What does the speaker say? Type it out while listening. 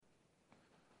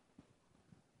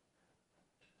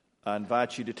I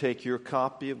invite you to take your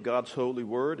copy of God's holy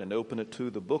word and open it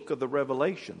to the book of the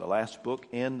Revelation, the last book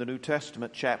in the New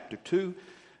Testament, chapter 2.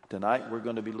 Tonight we're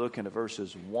going to be looking at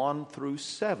verses 1 through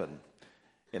 7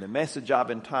 in a message I've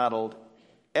entitled,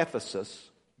 Ephesus,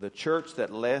 the church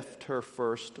that left her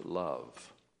first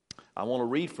love. I want to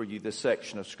read for you this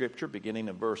section of Scripture beginning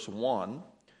in verse 1.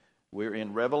 We're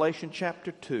in Revelation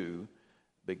chapter 2,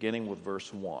 beginning with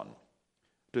verse 1.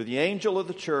 To the angel of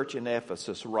the church in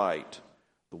Ephesus write,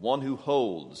 the one who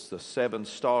holds the 7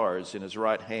 stars in his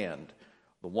right hand,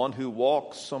 the one who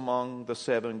walks among the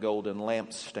 7 golden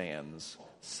lampstands,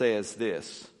 says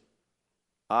this,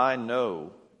 I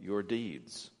know your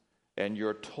deeds and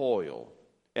your toil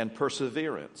and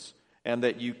perseverance, and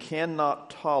that you cannot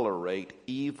tolerate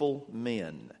evil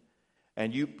men.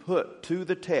 And you put to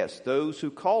the test those who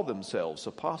call themselves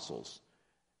apostles,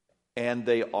 and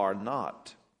they are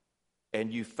not.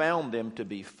 And you found them to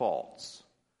be false.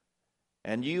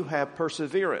 And you have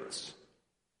perseverance,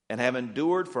 and have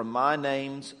endured for my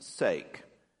name's sake,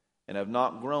 and have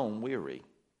not grown weary.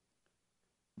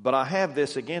 But I have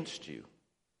this against you,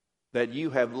 that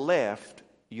you have left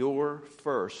your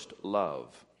first love.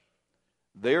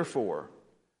 Therefore,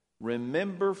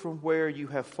 remember from where you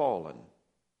have fallen,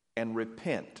 and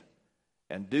repent,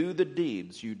 and do the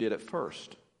deeds you did at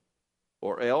first.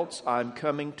 Or else I'm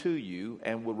coming to you,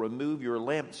 and will remove your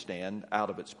lampstand out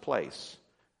of its place,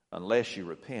 unless you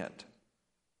repent.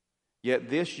 Yet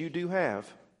this you do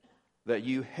have, that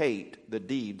you hate the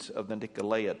deeds of the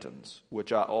Nicolaitans,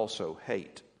 which I also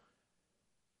hate.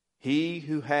 He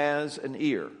who has an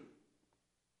ear,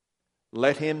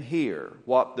 let him hear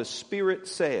what the Spirit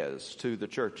says to the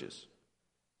churches.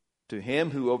 To him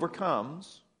who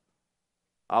overcomes,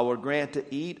 I will grant to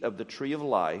eat of the tree of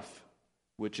life,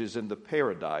 which is in the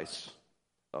paradise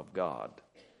of God.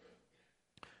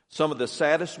 Some of the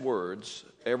saddest words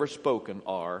ever spoken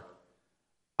are,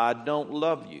 I don't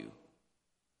love you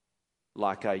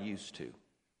like I used to.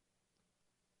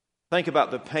 Think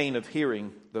about the pain of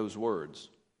hearing those words.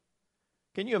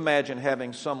 Can you imagine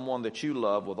having someone that you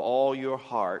love with all your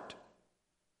heart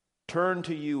turn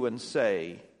to you and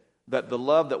say that the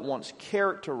love that once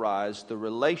characterized the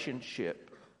relationship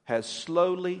has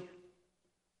slowly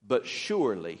but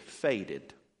surely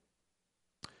faded?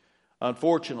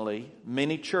 Unfortunately,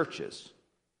 many churches,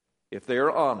 if they are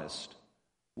honest,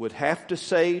 would have to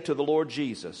say to the Lord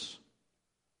Jesus,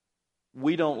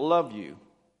 we don't love you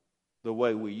the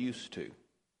way we used to.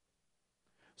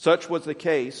 Such was the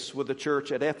case with the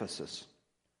church at Ephesus,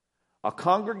 a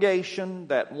congregation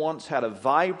that once had a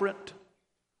vibrant,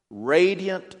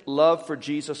 radiant love for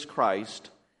Jesus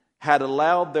Christ had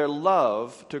allowed their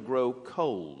love to grow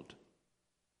cold.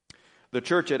 The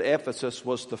church at Ephesus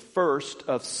was the first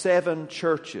of 7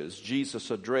 churches Jesus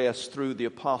addressed through the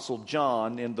Apostle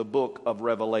John in the book of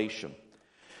Revelation.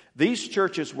 These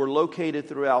churches were located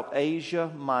throughout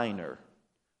Asia Minor.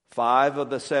 5 of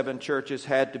the 7 churches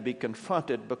had to be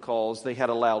confronted because they had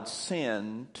allowed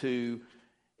sin to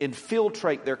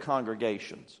infiltrate their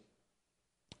congregations.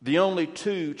 The only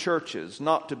 2 churches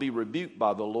not to be rebuked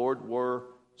by the Lord were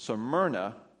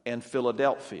Smyrna and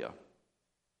Philadelphia.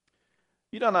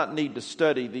 You do not need to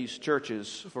study these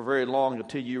churches for very long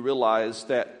until you realize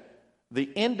that the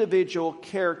individual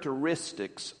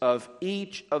characteristics of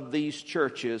each of these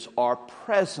churches are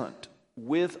present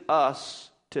with us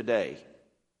today.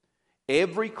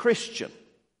 Every Christian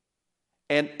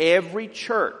and every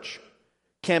church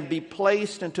can be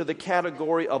placed into the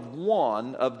category of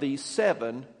one of these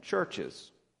 7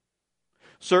 churches.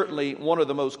 Certainly, one of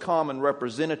the most common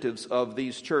representatives of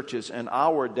these churches in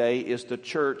our day is the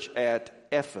church at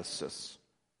Ephesus.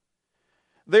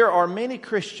 There are many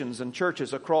Christians and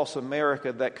churches across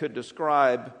America that could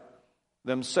describe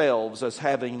themselves as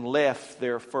having left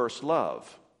their first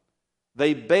love.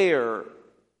 They bear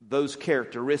those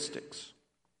characteristics.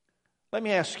 Let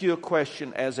me ask you a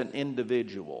question as an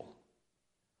individual.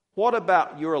 What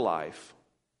about your life?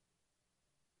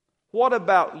 What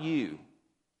about you?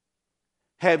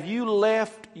 Have you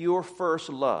left your first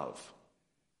love?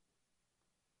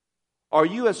 Are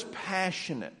you as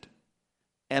passionate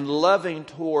and loving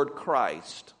toward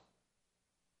Christ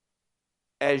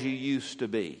as you used to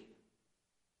be?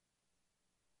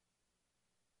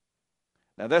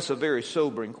 Now that's a very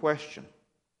sobering question.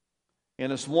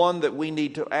 And it's one that we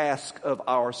need to ask of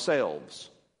ourselves.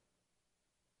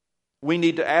 We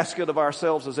need to ask it of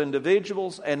ourselves as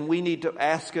individuals, and we need to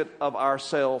ask it of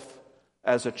ourselves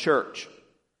as a church.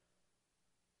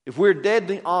 If we're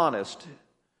deadly honest,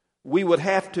 we would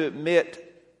have to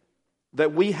admit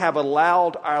that we have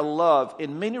allowed our love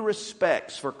in many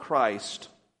respects for Christ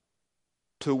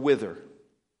to wither.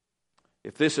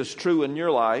 If this is true in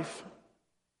your life,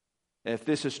 and if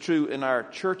this is true in our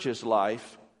church's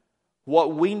life,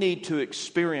 what we need to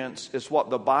experience is what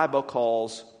the Bible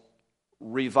calls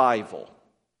revival.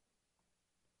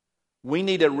 We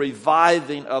need a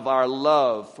reviving of our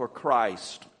love for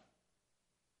Christ.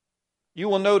 You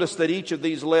will notice that each of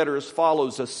these letters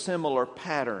follows a similar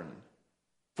pattern.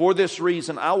 For this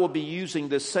reason, I will be using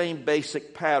the same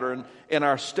basic pattern in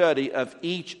our study of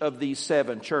each of these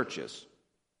 7 churches.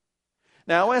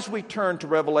 Now, as we turn to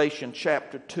Revelation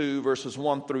chapter 2, verses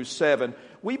 1 through 7,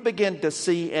 we begin to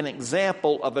see an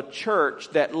example of a church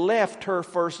that left her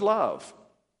first love.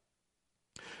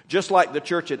 Just like the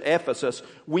church at Ephesus,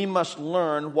 we must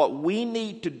learn what we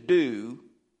need to do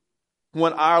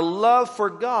when our love for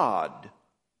God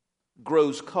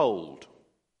grows cold.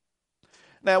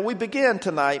 Now, we begin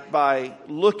tonight by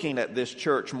looking at this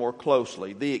church more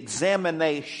closely, the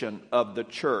examination of the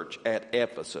church at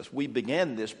Ephesus. We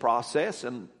begin this process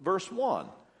in verse 1.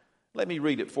 Let me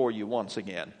read it for you once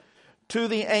again. To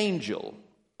the angel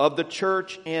of the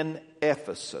church in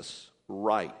Ephesus,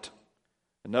 write.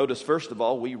 And notice, first of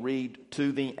all, we read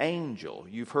to the angel.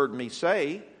 You've heard me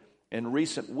say in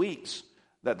recent weeks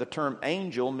that the term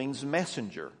angel means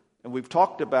messenger. And we've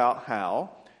talked about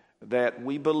how that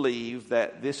we believe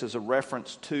that this is a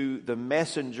reference to the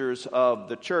messengers of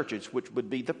the churches, which would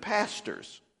be the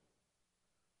pastors.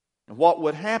 And what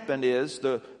would happen is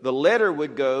the letter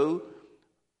would go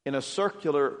in a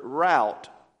circular route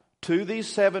to these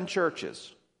 7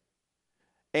 churches.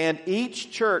 And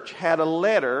each church had a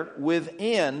letter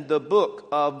within the book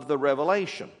of the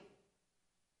Revelation.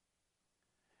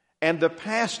 And the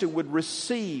pastor would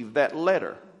receive that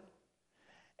letter.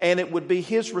 And it would be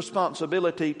his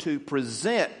responsibility to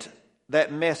present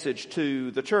that message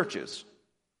to the churches.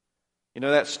 You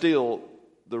know, that's still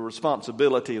the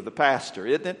responsibility of the pastor,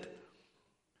 isn't it?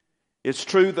 It's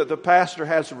true that the pastor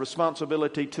has a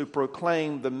responsibility to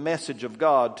proclaim the message of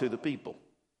God to the people.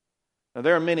 Now,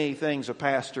 there are many things a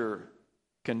pastor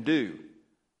can do,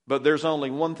 but there's only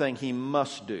one thing he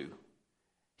must do.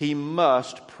 He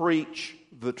must preach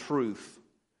the truth.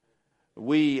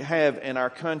 We have in our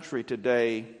country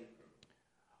today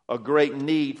a great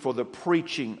need for the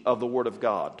preaching of the Word of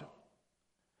God.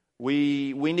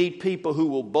 We need people who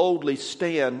will boldly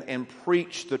stand and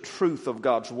preach the truth of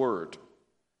God's Word.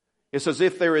 It's as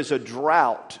if there is a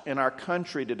drought in our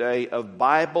country today of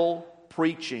Bible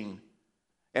preaching,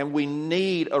 and we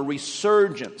need a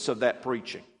resurgence of that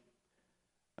preaching.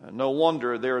 No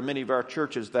wonder there are many of our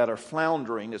churches that are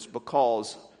floundering. It's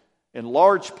because, in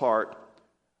large part,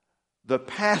 the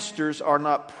pastors are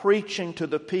not preaching to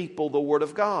the people the Word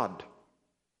of God.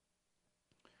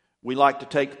 We like to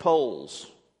take polls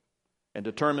and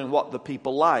determine what the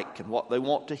people like and what they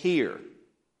want to hear.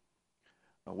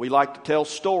 We like to tell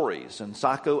stories and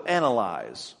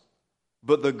psychoanalyze.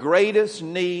 But the greatest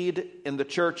need in the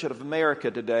church of America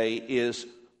today is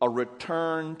a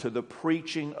return to the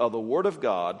preaching of the Word of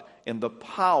God in the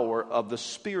power of the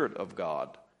Spirit of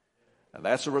God. And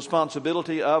that's the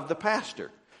responsibility of the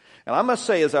pastor. And I must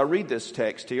say, as I read this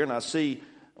text here, and I see,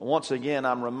 once again,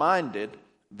 I'm reminded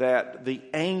that the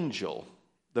angel,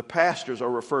 the pastors are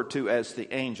referred to as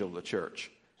the angel of the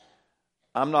church.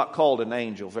 I'm not called an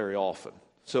angel very often,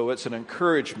 so it's an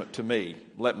encouragement to me,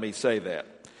 let me say that.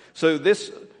 So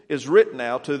this is written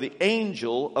now to the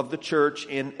angel of the church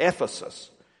in Ephesus.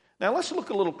 Now let's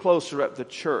look a little closer at the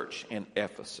church in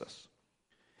Ephesus.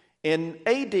 In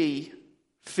AD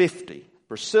 50,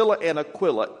 Priscilla and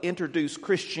Aquila introduced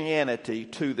Christianity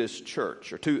to this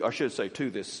church, or to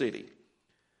this city,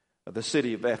 the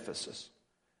city of Ephesus.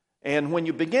 And when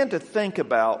you begin to think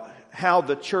about how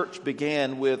the church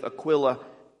began with Aquila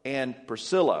and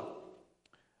Priscilla,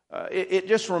 it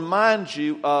just reminds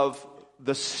you of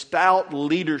the stout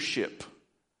leadership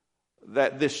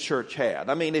that this church had.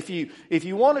 I mean, if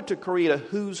you wanted to create a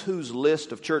who's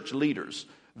list of church leaders,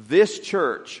 this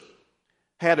church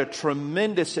had a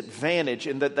tremendous advantage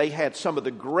in that they had some of the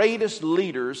greatest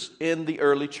leaders in the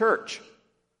early church.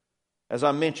 As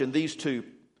I mentioned, these two,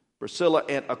 Priscilla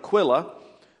and Aquila,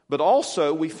 but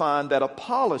also we find that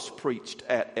Apollos preached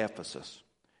at Ephesus.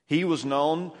 He was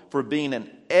known for being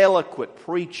an eloquent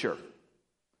preacher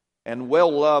and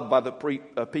well loved by the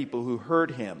people who heard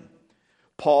him.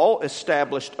 Paul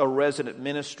established a resident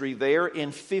ministry there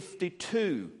in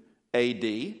 52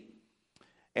 AD.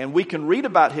 And we can read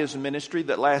about his ministry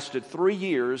that lasted 3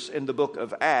 years in the book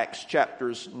of Acts,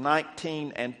 chapters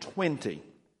 19 and 20.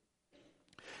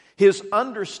 His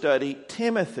understudy,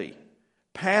 Timothy,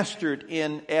 pastored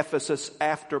in Ephesus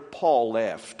after Paul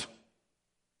left.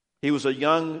 He was a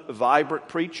young, vibrant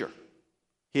preacher.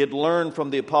 He had learned from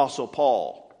the Apostle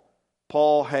Paul.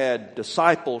 Paul had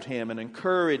discipled him and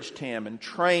encouraged him and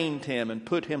trained him and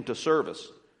put him to service.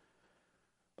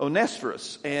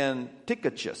 Onesiphorus and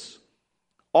Tychicus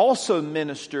also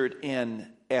ministered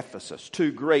in Ephesus,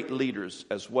 two great leaders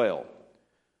as well.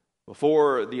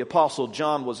 Before the Apostle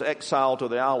John was exiled to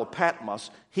the Isle of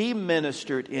Patmos, he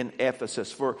ministered in Ephesus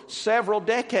for several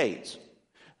decades.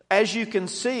 As you can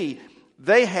see,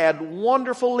 they had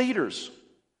wonderful leaders.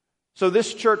 So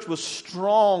this church was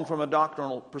strong from a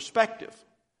doctrinal perspective.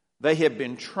 They had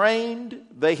been trained,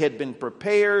 they had been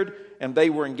prepared, and they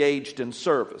were engaged in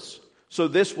service. So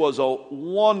this was a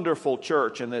wonderful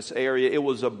church in this area. It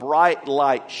was a bright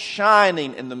light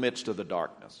shining in the midst of the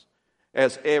darkness,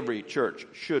 as every church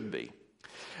should be.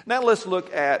 Now let's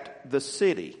look at the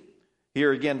city.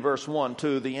 Here again, verse 1,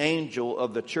 to the angel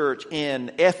of the church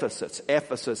in Ephesus.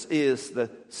 Ephesus is the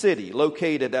city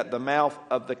located at the mouth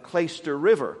of the Clayster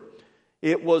River.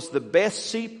 It was the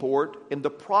best seaport in the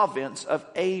province of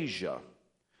Asia.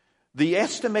 The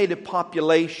estimated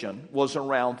population was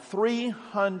around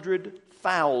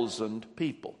 300,000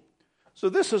 people. So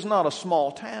this is not a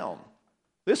small town.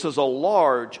 This is a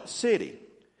large city.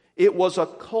 It was a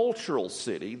cultural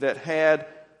city that had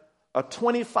a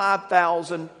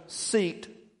 25,000 seat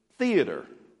theater.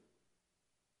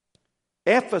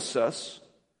 Ephesus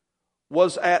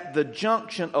was at the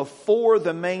junction of four of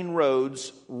the main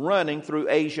roads running through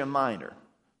Asia Minor.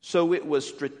 So it was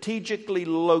strategically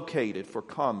located for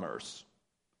commerce.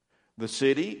 The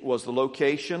city was the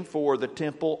location for the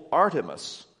temple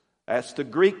Artemis. That's the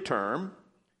Greek term.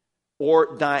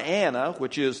 Or Diana,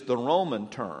 which is the Roman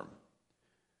term.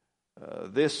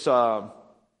 This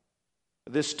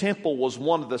temple was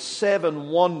one of the seven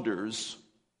wonders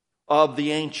of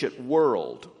the ancient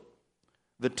world.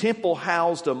 The temple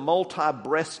housed a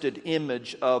multi-breasted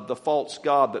image of the false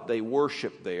god that they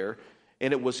worshiped there,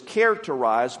 and it was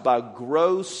characterized by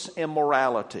gross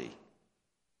immorality.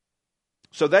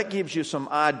 So that gives you some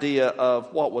idea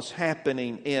of what was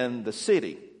happening in the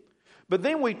city. But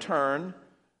then we turn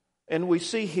and we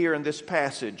see here in this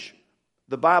passage,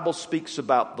 the Bible speaks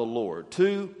about the Lord.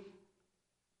 To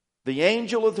the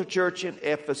angel of the church in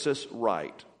Ephesus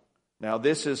write. Now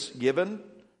this is given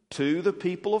to the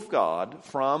people of God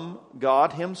from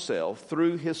God himself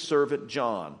through his servant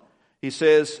John. He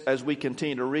says, as we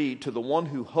continue to read, to the one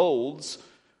who holds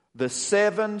the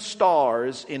seven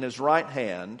stars in his right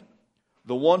hand,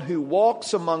 the one who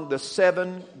walks among the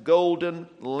seven golden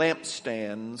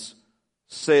lampstands,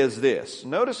 says this.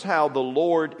 Notice how the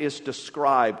Lord is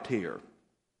described here.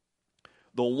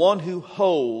 The one who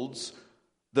holds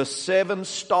the seven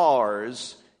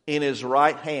stars in his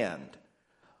right hand.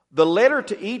 The letter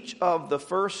to each of the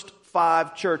first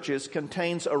five churches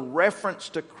contains a reference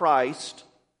to Christ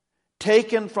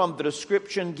taken from the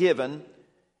description given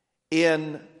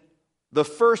in the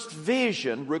first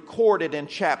vision recorded in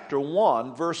chapter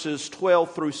 1, verses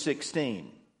 12 through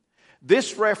 16.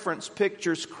 This reference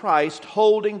pictures Christ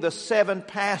holding the seven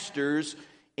pastors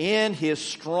in his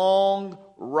strong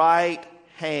right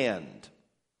hand.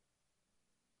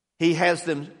 He has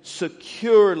them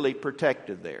securely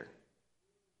protected there.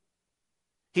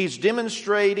 He's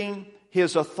demonstrating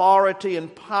his authority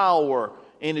and power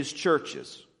in his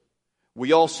churches.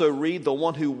 We also read the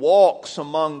one who walks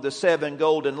among the seven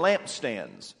golden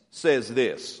lampstands says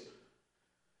this.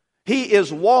 He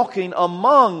is walking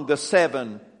among the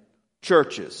seven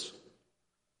churches.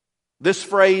 This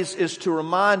phrase is to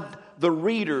remind the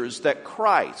readers that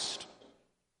Christ,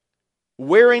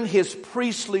 wearing his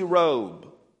priestly robe,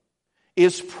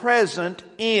 is present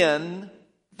in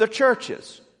the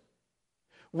churches.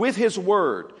 With his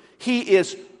word, he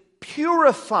is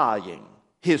purifying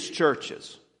his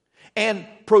churches and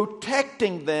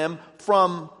protecting them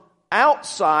from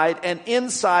outside and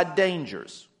inside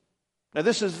dangers. Now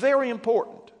this is very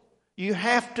important. You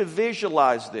have to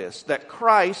visualize this, that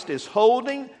Christ is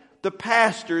holding the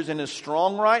pastors in his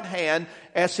strong right hand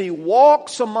as he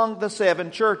walks among the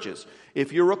seven churches.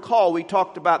 If you recall, we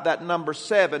talked about that number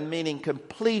 7 meaning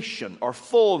completion or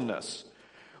fullness.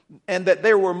 And that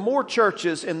there were more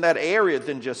churches in that area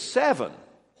than just 7.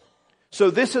 So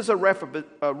this is a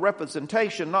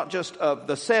representation not just of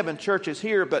the 7 churches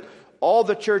here, but all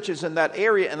the churches in that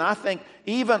area. And I think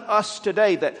even us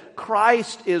today, that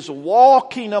Christ is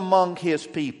walking among his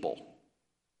people.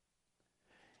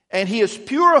 And he is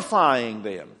purifying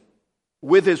them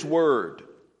with his word.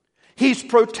 He's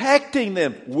protecting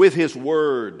them with his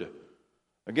word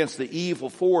against the evil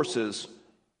forces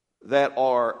that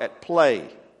are at play.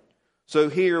 So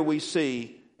here we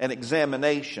see an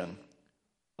examination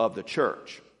of the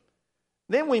church.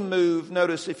 Then we move,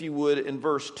 notice if you would, in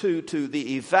verse 2 to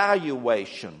the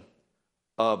evaluation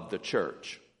of the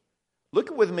church.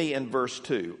 Look with me in verse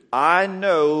 2. I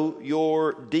know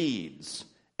your deeds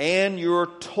and your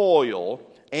toil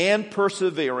and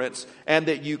perseverance, and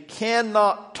that you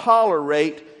cannot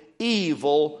tolerate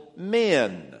evil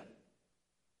men.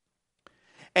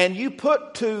 And you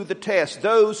put to the test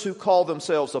those who call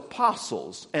themselves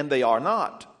apostles, and they are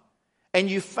not. And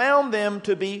you found them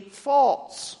to be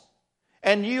false.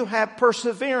 And you have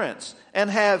perseverance, and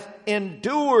have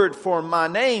endured for my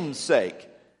name's sake,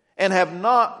 and have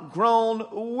not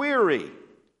grown weary.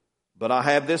 But I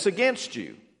have this against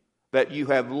you, that you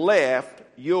have left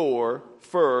your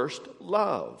first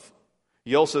love.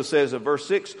 He also says in verse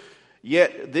 6,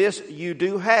 yet this you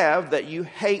do have, that you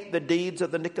hate the deeds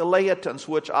of the Nicolaitans,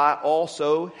 which I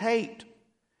also hate.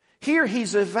 Here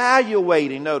he's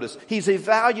evaluating, notice, he's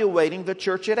evaluating the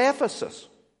church at Ephesus.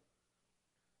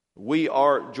 We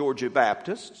are Georgia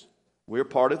Baptists. We're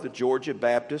part of the Georgia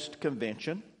Baptist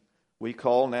Convention. We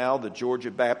call now the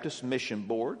Georgia Baptist Mission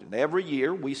Board. And every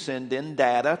year we send in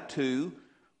data to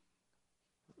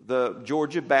the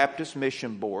Georgia Baptist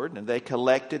Mission Board, and they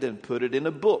collect it and put it in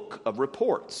a book of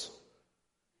reports.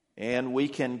 And we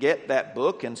can get that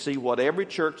book and see what every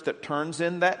church that turns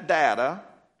in that data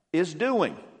is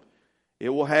doing. It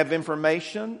will have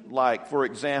information like, for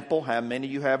example, how many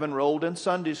you have enrolled in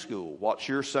Sunday school. What's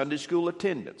your Sunday school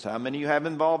attendance? How many you have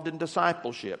involved in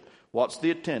discipleship? What's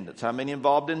the attendance? How many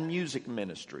involved in music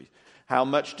ministry? How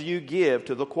much do you give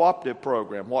to the cooperative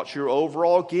program? What's your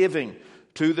overall giving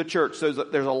to the church? So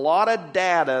there's a lot of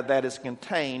data that is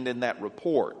contained in that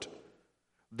report.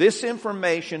 This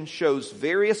information shows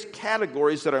various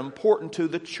categories that are important to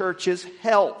the church's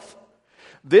health.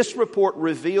 This report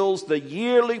reveals the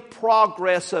yearly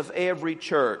progress of every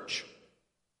church.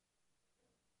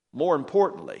 More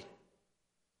importantly,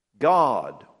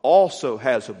 God also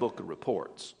has a book of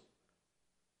reports.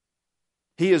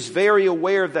 He is very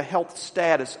aware of the health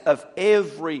status of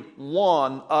every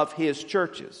one of His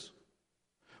churches.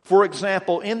 For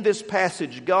example, in this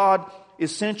passage, God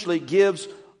essentially gives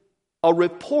a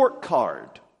report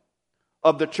card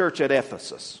of the church at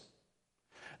Ephesus.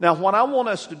 Now, what I want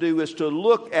us to do is to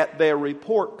look at their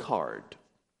report card.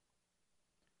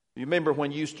 You remember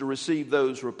when you used to receive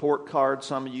those report cards?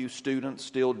 Some of you students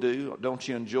still do. Don't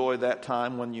you enjoy that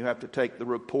time when you have to take the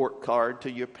report card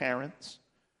to your parents?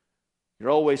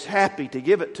 You're always happy to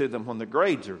give it to them when the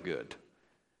grades are good.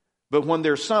 But when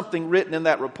there's something written in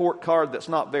that report card that's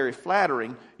not very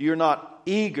flattering, you're not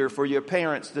eager for your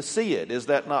parents to see it. Is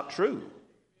that not true?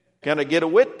 Can I get a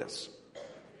witness?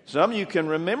 Some of you can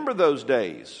remember those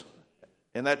days.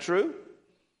 Isn't that true?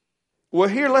 Well,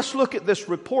 here, let's look at this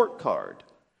report card.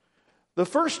 The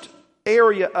first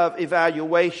area of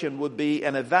evaluation would be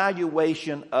an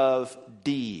evaluation of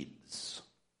deeds.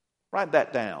 Write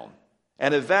that down.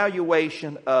 An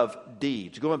evaluation of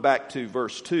deeds. Going back to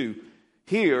verse 2,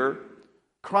 here,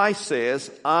 Christ says,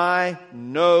 I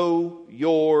know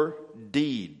your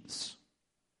deeds.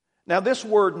 Now, this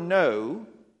word know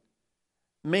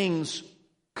means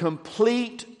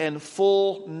complete and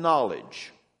full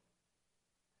knowledge.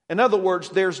 In other words,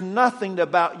 there's nothing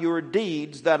about your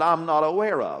deeds that I'm not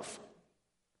aware of.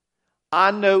 I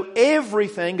know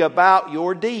everything about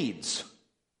your deeds.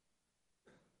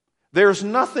 There's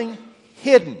nothing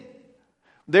hidden.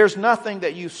 There's nothing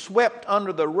that you swept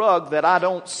under the rug that I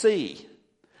don't see.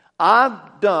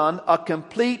 I've done a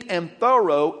complete and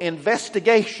thorough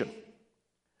investigation.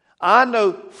 I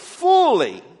know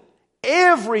fully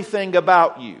everything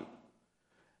about you.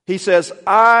 He says,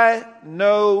 I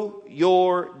know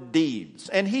your deeds.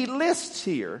 And he lists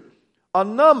here a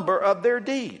number of their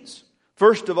deeds.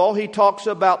 First of all, he talks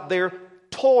about their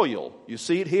toil. You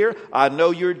see it here? I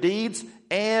know your deeds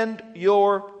and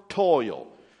your toil.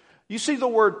 You see the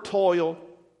word toil?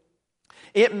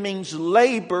 It means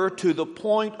labor to the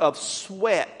point of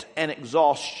sweat and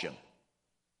exhaustion.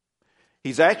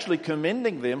 He's actually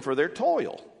commending them for their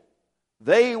toil.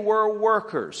 They were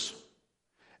workers.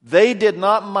 They did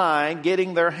not mind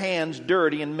getting their hands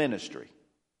dirty in ministry.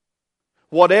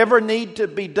 Whatever needed to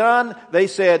be done, they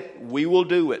said, we will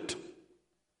do it.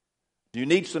 Do you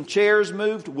need some chairs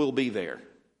moved? We'll be there.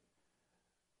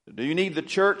 Do you need the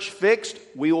church fixed?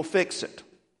 We will fix it.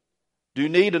 Do you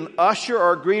need an usher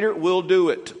or a greeter? We'll do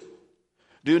it.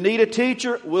 Do you need a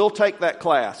teacher? We'll take that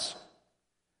class.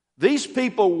 These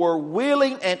people were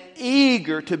willing and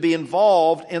eager to be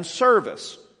involved in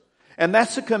service. And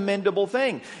that's a commendable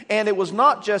thing. And it was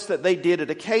not just that they did it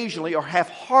occasionally or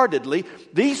half-heartedly.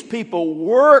 These people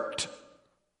worked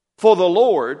for the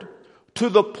Lord to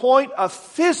the point of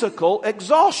physical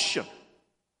exhaustion.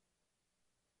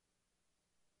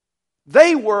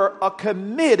 They were a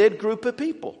committed group of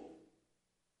people.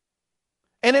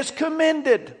 And it's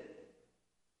commended.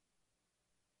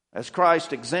 As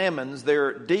Christ examines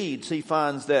their deeds, he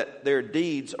finds that their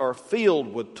deeds are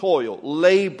filled with toil,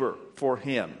 labor for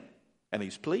him, and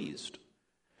he's pleased.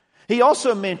 He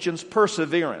also mentions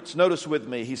perseverance. Notice with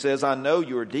me, he says, I know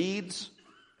your deeds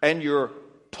and your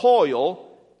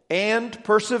toil and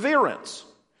perseverance.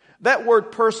 That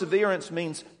word perseverance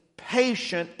means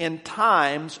patient in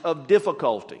times of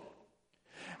difficulty.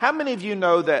 How many of you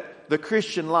know that the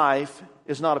Christian life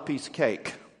is not a piece of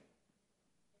cake?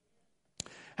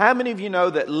 How many of you know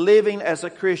that living as a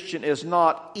Christian is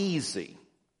not easy?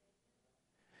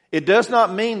 It does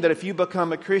not mean that if you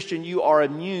become a Christian, you are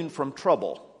immune from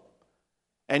trouble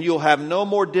and you'll have no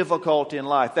more difficulty in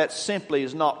life. That simply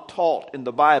is not taught in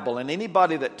the Bible. And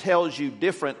anybody that tells you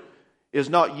different is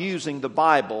not using the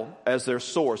Bible as their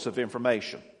source of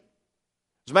information.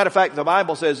 As a matter of fact, the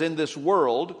Bible says in this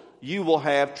world you will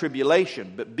have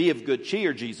tribulation, but be of good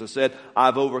cheer, Jesus said,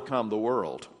 I've overcome the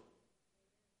world.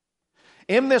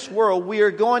 In this world, we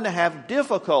are going to have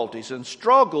difficulties and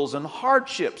struggles and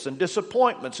hardships and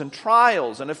disappointments and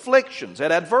trials and afflictions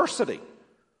and adversity.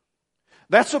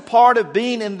 That's a part of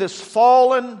being in this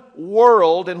fallen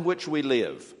world in which we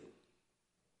live.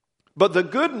 But the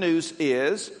good news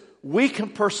is we can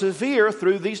persevere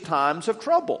through these times of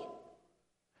trouble.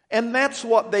 And that's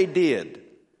what they did.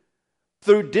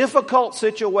 Through difficult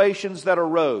situations that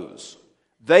arose,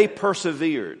 they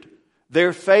persevered.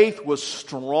 Their faith was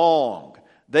strong.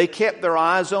 They kept their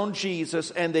eyes on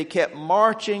Jesus and they kept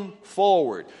marching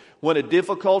forward. When a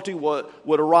difficulty would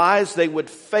arise, they would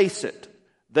face it.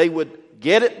 They would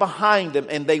get it behind them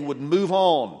and they would move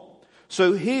on.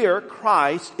 So here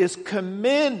Christ is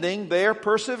commending their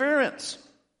perseverance.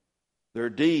 Their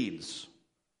deeds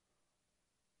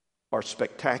are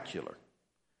spectacular.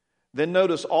 Then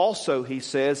notice also he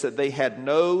says that they had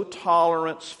no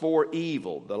tolerance for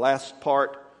evil. The last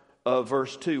part of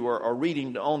verse 2, or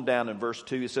reading on down in verse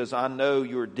 2, he says, I know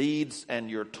your deeds and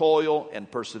your toil and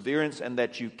perseverance, and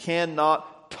that you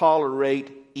cannot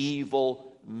tolerate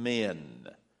evil men.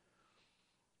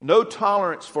 No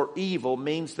tolerance for evil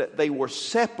means that they were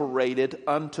separated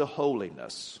unto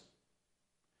holiness.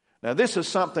 Now this is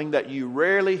something that you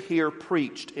rarely hear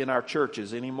preached in our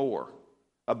churches anymore,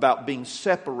 about being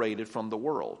separated from the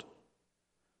world.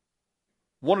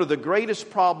 One of the greatest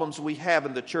problems we have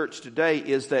in the church today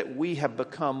is that we have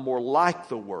become more like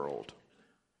the world.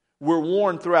 We're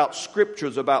warned throughout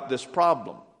scriptures about this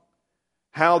problem.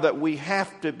 How that we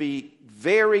have to be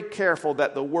very careful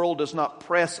that the world does not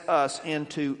press us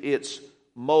into its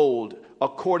mold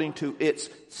according to its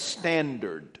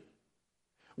standard.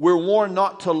 We're warned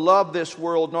not to love this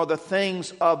world nor the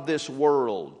things of this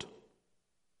world.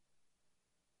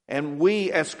 And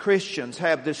we as Christians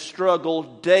have this struggle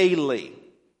daily.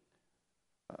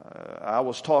 I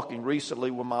was talking recently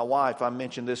with my wife. I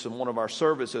mentioned this in one of our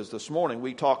services this morning.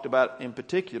 We talked about, in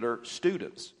particular,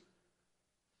 students.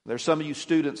 There's some of you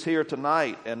students here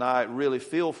tonight, and I really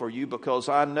feel for you because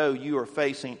I know you are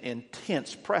facing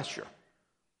intense pressure.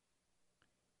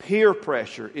 Peer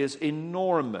pressure is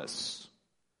enormous.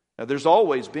 Now, there's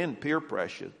always been peer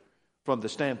pressure from the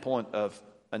standpoint of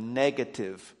a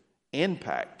negative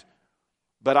impact.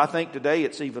 But I think today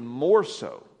it's even more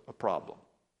so a problem.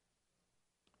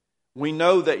 We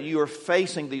know that you are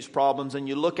facing these problems and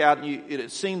you look out and it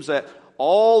seems that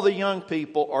all the young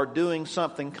people are doing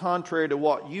something contrary to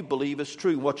what you believe is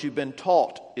true, what you've been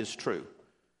taught is true.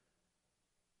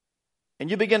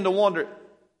 And you begin to wonder,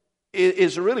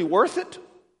 is it really worth it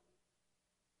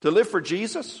to live for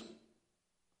Jesus?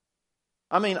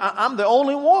 I mean, I'm the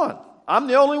only one. I'm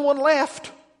the only one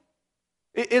left.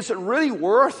 Is it really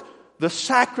worth the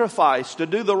sacrifice to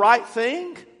do the right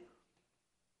thing?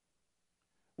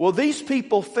 Well, these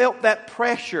people felt that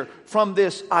pressure from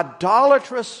this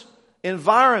idolatrous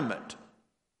environment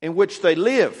in which they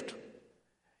lived.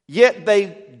 Yet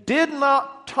they did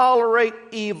not tolerate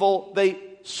evil. They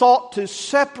sought to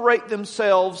separate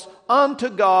themselves unto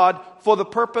God for the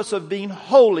purpose of being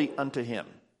holy unto Him.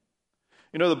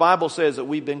 You know, the Bible says that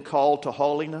we've been called to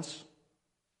holiness.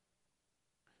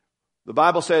 The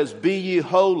Bible says, be ye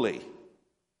holy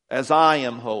as I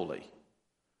am holy.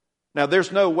 Now,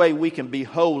 there's no way we can be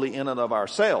holy in and of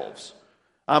ourselves.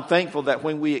 I'm thankful that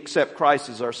when we accept Christ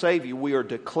as our Savior, we are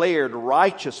declared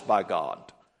righteous by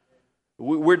God.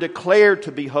 We're declared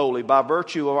to be holy by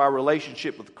virtue of our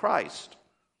relationship with Christ.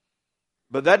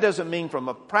 But that doesn't mean from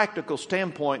a practical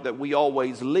standpoint that we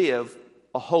always live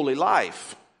a holy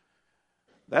life.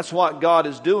 That's what God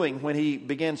is doing when He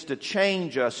begins to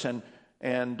change us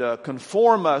and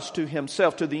conform us to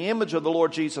Himself, to the image of the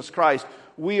Lord Jesus Christ.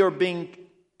 We are being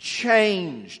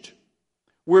changed.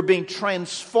 We're being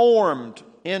transformed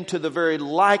into the very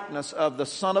likeness of the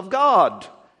Son of God.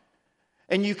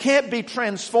 And you can't be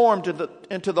transformed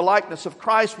into the likeness of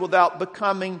Christ without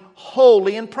becoming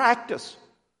holy in practice.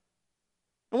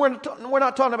 And we're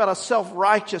not talking about a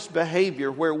self-righteous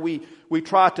behavior where we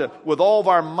try to, with all of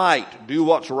our might, do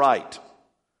what's right.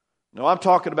 No, I'm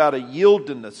talking about a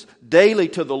yieldedness daily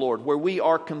to the Lord, where we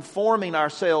are conforming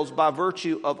ourselves by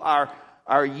virtue of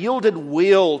our yielded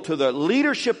will to the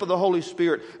leadership of the Holy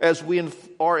Spirit as we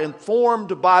are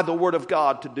informed by the Word of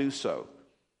God to do so.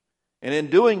 And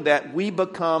in doing that, we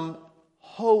become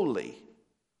holy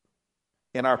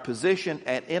in our position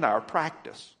and in our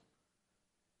practice.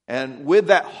 And with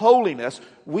that holiness,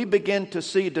 we begin to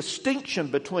see a distinction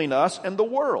between us and the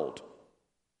world.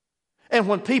 And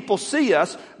when people see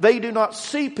us, they do not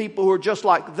see people who are just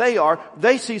like they are.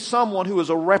 They see someone who is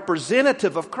a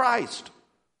representative of Christ.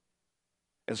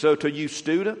 And so to you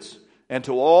students and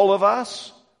to all of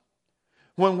us,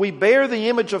 when we bear the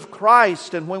image of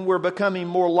Christ and when we're becoming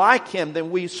more like Him,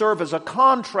 then we serve as a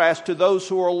contrast to those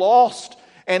who are lost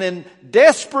and in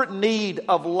desperate need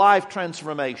of life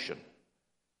transformation.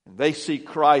 They see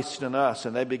Christ in us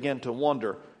and they begin to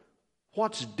wonder,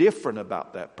 what's different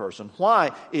about that person?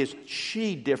 Why is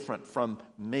she different from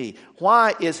me?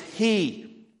 Why is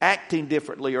he acting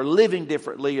differently or living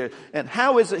differently? And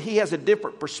how is it he has a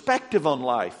different perspective on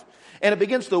life? And it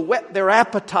begins to whet their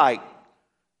appetite.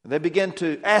 They begin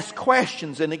to ask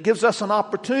questions, and it gives us an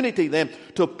opportunity then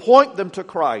to point them to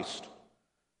Christ.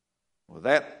 Well,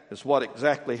 that is what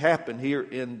exactly happened here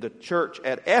in the church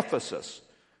at Ephesus.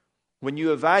 When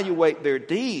you evaluate their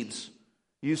deeds,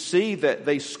 you see that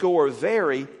they score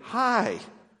very high.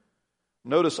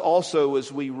 Notice also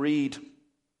as we read,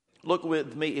 look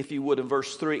with me if you would in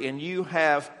verse 3, and you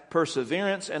have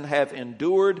perseverance and have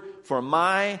endured for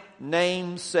my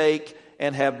name's sake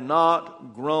and have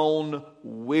not grown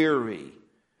weary.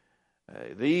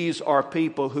 These are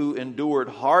people who endured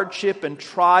hardship and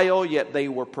trial, yet they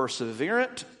were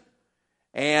perseverant,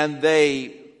 and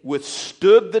they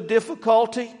withstood the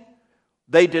difficulty.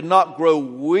 They did not grow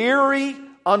weary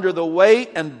under the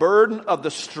weight and burden of the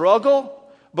struggle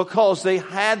because they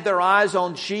had their eyes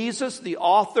on Jesus, the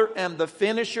author and the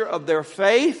finisher of their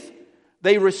faith.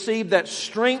 They received that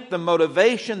strength and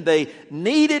motivation they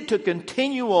needed to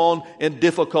continue on in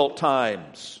difficult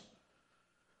times.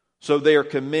 So they are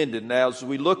commended. Now, as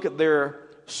we look at their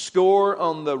score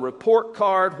on the report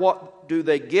card, what do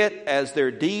they get as their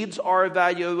deeds are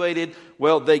evaluated?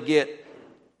 Well, they get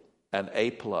an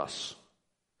A+.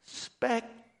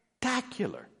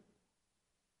 Spectacular.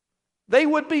 They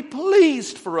would be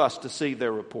pleased for us to see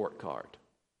their report card.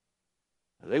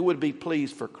 They would be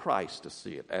pleased for Christ to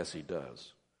see it as He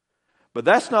does. But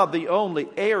that's not the only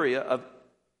area of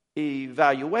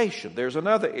evaluation. There's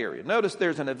another area. Notice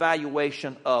there's an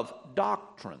evaluation of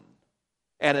doctrine.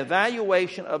 An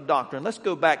evaluation of doctrine. Let's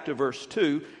go back to verse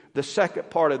 2, the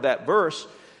second part of that verse.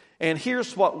 And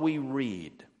here's what we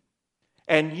read.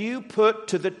 And you put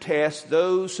to the test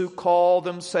those who call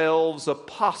themselves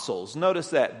apostles.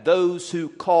 Notice that. Those who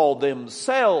call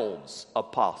themselves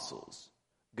apostles.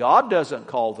 God doesn't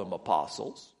call them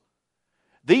apostles.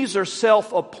 These are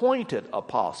self-appointed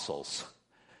apostles.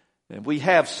 And we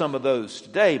have some of those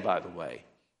today, by the way.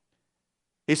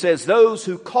 He says, those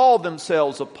who call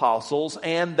themselves apostles,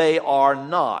 and they are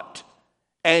not.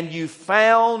 And you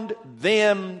found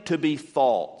them to be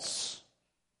false.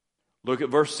 Look at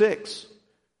verse 6.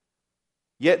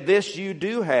 Yet this you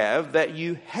do have, that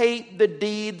you hate the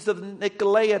deeds of the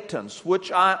Nicolaitans,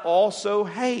 which I also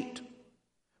hate.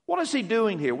 What is he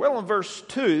doing here? Well, in verse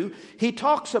 2, he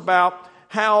talks about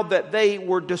how that they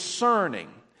were discerning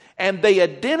and they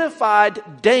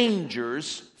identified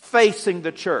dangers facing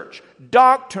the church,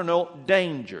 doctrinal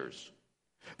dangers.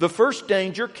 The first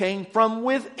danger came from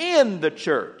within the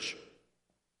church.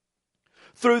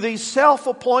 Through these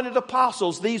self-appointed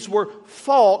apostles, these were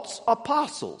false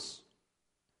apostles.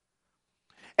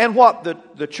 And what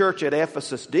the church at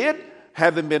Ephesus did,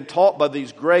 having been taught by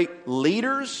these great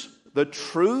leaders the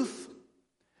truth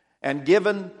and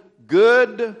given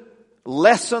good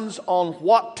lessons on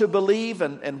what to believe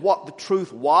and what the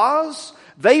truth was,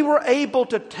 they were able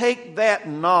to take that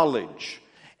knowledge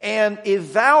and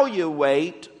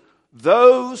evaluate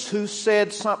those who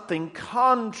said something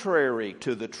contrary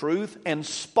to the truth and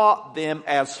spot them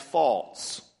as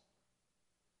false.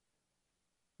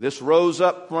 This rose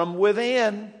up from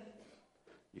within.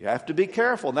 You have to be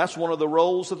careful. And that's one of the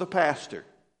roles of the pastor,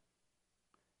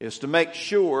 is to make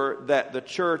sure that the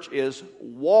church is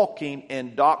walking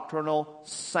in doctrinal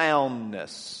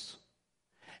soundness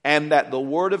and that the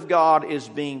Word of God is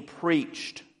being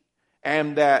preached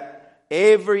and that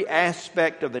every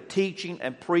aspect of the teaching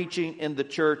and preaching in the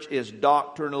church is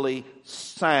doctrinally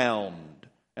sound.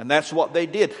 And that's what they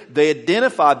did. They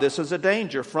identified this as a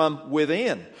danger from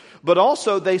within. But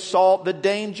also they saw the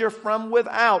danger from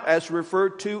without, as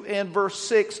referred to in verse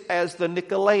 6 as the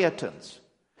Nicolaitans.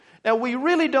 Now, we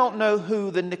really don't know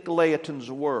who the Nicolaitans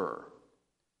were.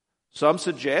 Some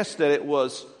suggest that it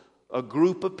was a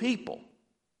group of people,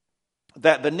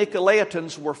 that the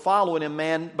Nicolaitans were following a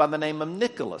man by the name of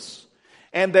Nicholas,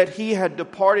 and that he had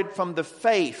departed from the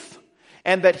faith,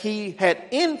 and that he had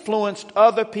influenced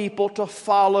other people to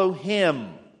follow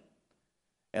him.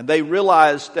 And they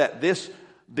realized that this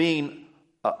being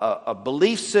a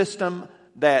belief system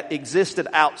that existed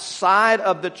outside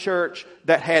of the church,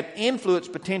 that had influence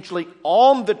potentially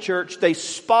on the church, they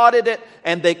spotted it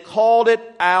and they called it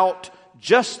out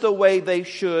just the way they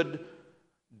should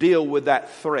deal with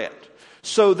that threat.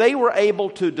 So they were able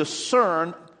to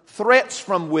discern threats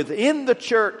from within the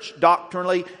church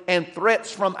doctrinally and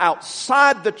threats from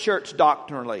outside the church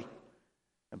doctrinally.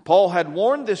 And Paul had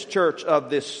warned this church of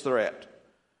this threat.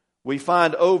 We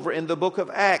find over in the book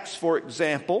of Acts, for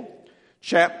example,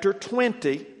 chapter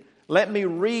 20. Let me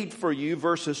read for you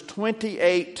verses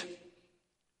 28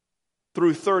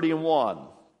 through 31.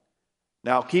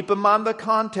 Now, keep in mind the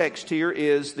context here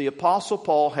is the Apostle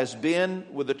Paul has been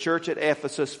with the church at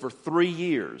Ephesus for 3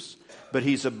 years, but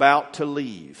he's about to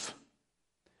leave.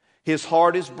 His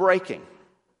heart is breaking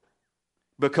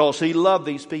because he loved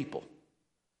these people,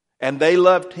 and they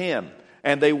loved him.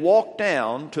 And they walk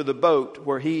down to the boat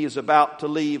where he is about to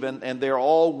leave, and they're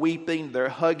all weeping. They're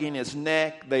hugging his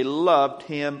neck. They loved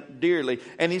him dearly.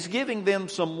 And he's giving them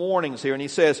some warnings here. And he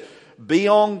says, "Be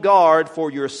on guard for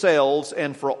yourselves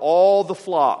and for all the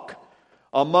flock,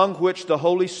 among which the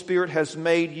Holy Spirit has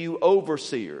made you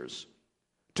overseers,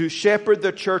 to shepherd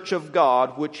the church of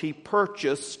God, which he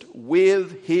purchased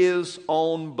with his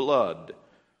own blood.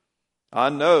 I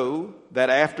know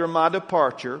that after my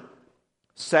departure,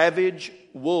 savage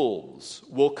wolves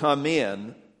will come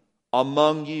in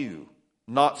among you,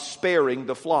 not sparing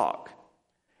the flock.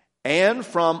 And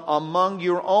from among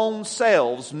your own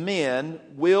selves men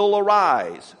will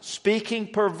arise,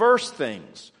 speaking perverse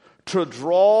things, to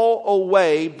draw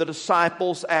away the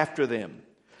disciples after them.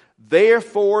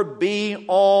 Therefore be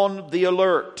on the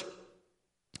alert."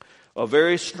 A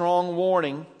very strong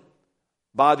warning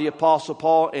by the Apostle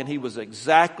Paul, and he was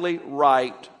exactly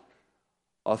right.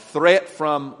 A threat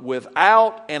from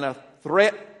without and a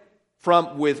threat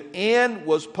from within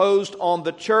was posed on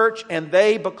the church, and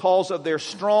they, because of their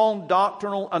strong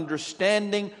doctrinal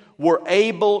understanding, were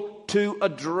able to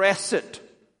address it.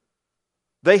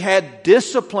 They had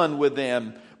discipline with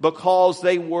them because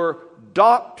they were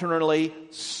doctrinally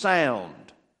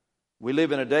sound. We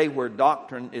live in a day where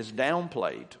doctrine is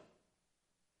downplayed,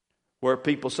 where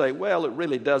people say, well, it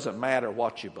really doesn't matter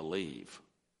what you believe.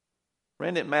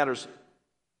 Friend, it matters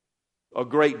a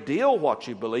great deal what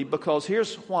you believe, because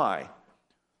here's why.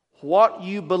 What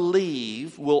you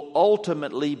believe will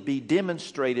ultimately be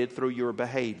demonstrated through your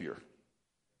behavior.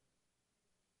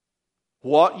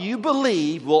 What you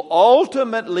believe will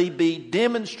ultimately be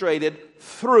demonstrated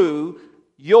through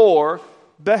your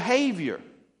behavior.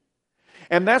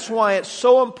 And that's why it's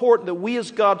so important that we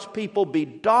as God's people be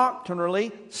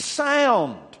doctrinally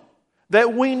sound,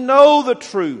 that we know the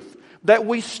truth, that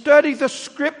we study the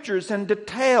Scriptures in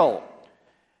detail,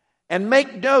 and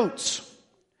make notes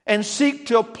and seek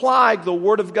to apply the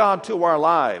Word of God to our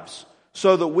lives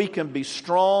so that we can be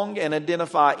strong and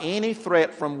identify any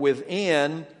threat from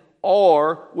within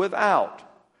or without.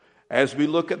 As we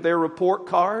look at their report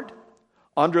card,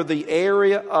 under the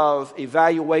area of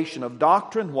evaluation of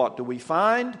doctrine, what do we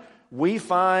find? We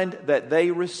find that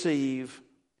they receive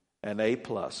an A+.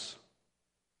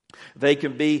 They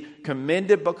can be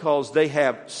commended because they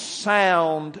have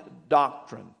sound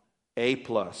doctrine, A+.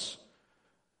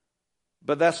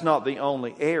 But that's not the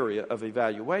only area of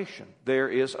evaluation. There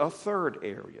is a third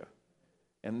area,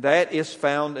 and that is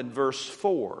found in verse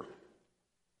 4.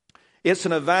 It's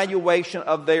an evaluation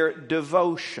of their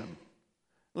devotion.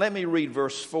 Let me read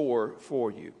verse 4 for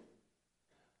you.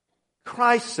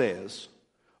 Christ says,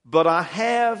 "But I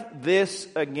have this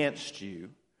against you,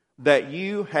 that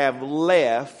you have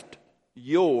left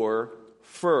your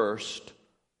first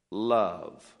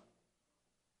love."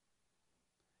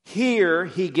 Here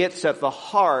he gets at the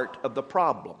heart of the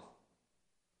problem.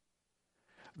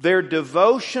 Their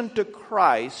devotion to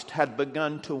Christ had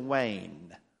begun to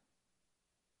wane.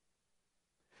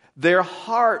 Their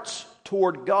hearts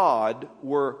toward God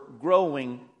were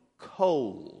growing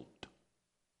cold.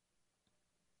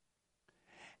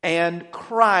 And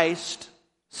Christ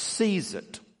sees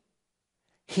it.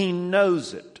 He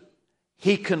knows it.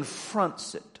 He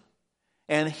confronts it.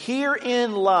 And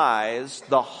herein lies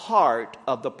the heart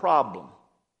of the problem.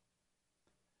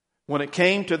 When it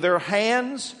came to their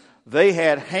hands, they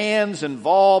had hands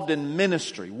involved in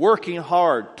ministry, working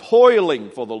hard, toiling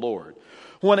for the Lord.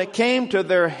 When it came to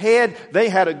their head, they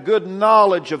had a good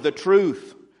knowledge of the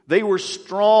truth. They were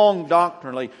strong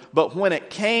doctrinally. But when it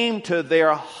came to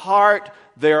their heart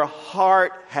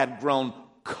had grown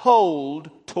cold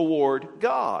toward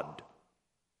God.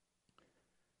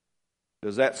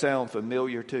 Does that sound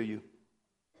familiar to you?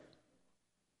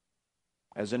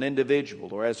 As an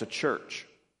individual or as a church,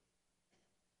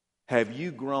 have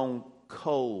you grown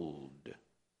cold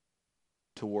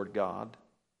toward God?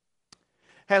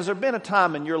 Has there been a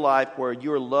time in your life where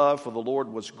your love for the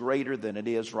Lord was greater than it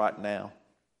is right now?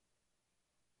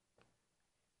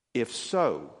 If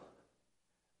so,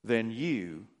 then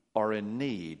you are in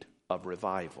need of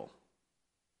revival.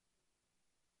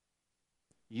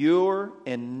 You're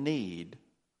in need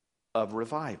of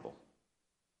revival.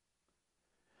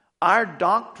 Our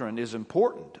doctrine is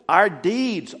important. Our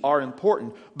deeds are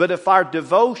important. But if our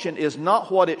devotion is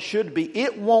not what it should be,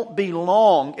 it won't be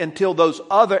long until those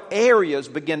other areas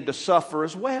begin to suffer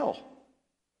as well.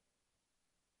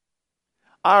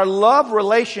 Our love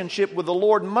relationship with the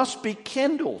Lord must be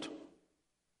kindled.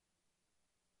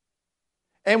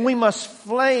 And we must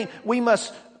fan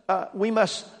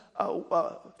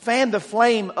the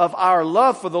flame of our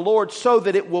love for the Lord so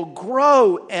that it will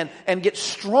grow and get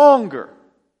stronger.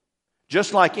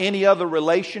 Just like any other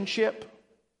relationship.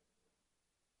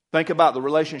 Think about the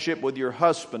relationship with your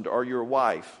husband or your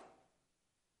wife.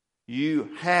 You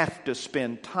have to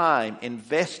spend time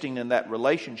investing in that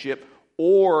relationship,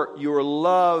 or your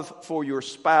love for your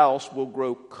spouse will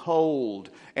grow cold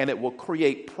and it will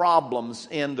create problems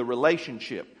in the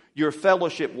relationship. Your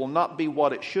fellowship will not be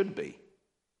what it should be.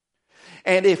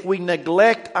 And if we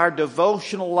neglect our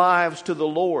devotional lives to the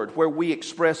Lord, where we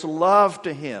express love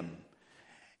to Him,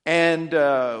 and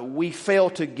we fail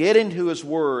to get into His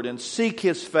Word and seek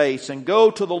His face and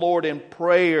go to the Lord in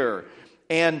prayer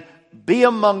and be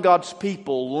among God's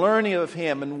people, learning of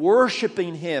Him and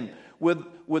worshiping Him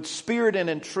with spirit and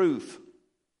in truth,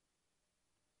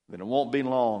 then it won't be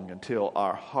long until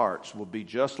our hearts will be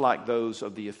just like those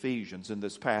of the Ephesians in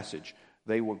this passage.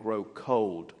 They will grow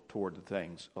cold toward the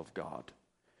things of God.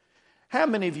 How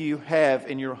many of you have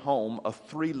in your home a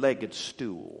three-legged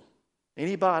stool?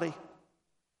 Anybody?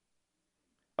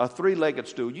 A three-legged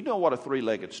stool. You know what a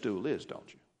three-legged stool is,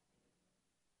 don't you?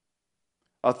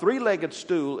 A three-legged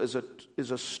stool is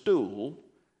a stool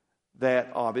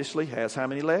that obviously has how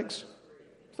many legs?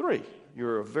 3.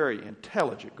 You're a very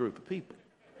intelligent group of people.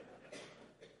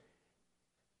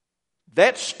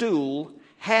 That stool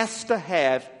has to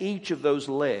have each of those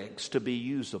legs to be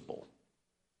usable.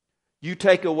 You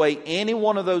take away any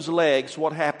one of those legs,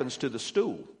 what happens to the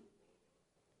stool?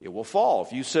 It will fall.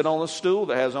 If you sit on a stool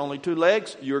that has only 2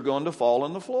 legs, you're going to fall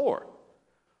on the floor.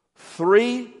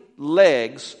 3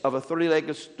 legs of a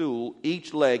three-legged stool,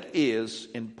 each leg is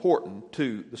important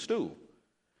to the stool.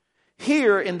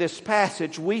 Here in this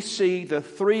passage, we see the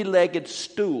three-legged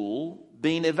stool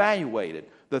being evaluated.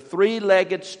 The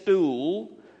three-legged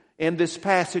stool in this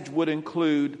passage would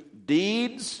include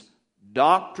deeds,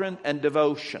 doctrine, and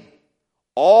devotion.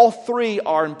 All 3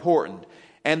 are important.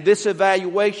 And this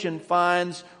evaluation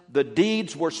finds the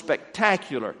deeds were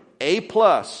spectacular, A+.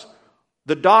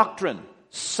 The doctrine,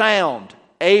 sound,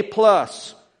 A+.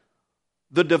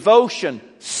 The devotion,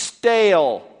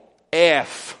 stale,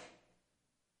 F.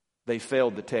 They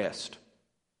failed the test.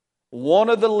 One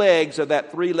of the legs of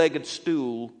that three-legged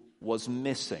stool was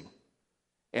missing,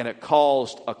 and it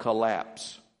caused a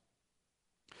collapse.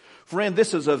 Friend,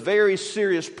 this is a very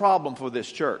serious problem for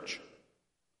this church.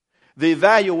 The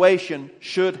evaluation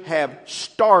should have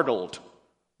startled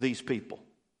these people.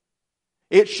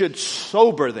 It should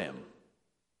sober them.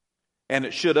 And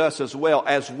it should us as well,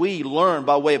 as we learn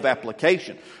by way of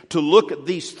application to look at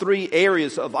these 3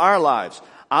 areas of our lives: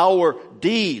 our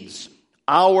deeds,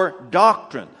 our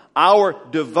doctrine, our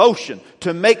devotion,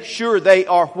 to make sure they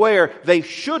are where they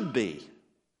should be.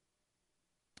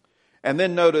 And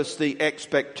then notice the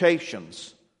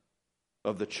expectations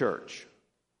of the church.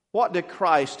 What did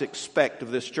Christ expect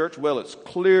of this church? Well, it's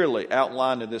clearly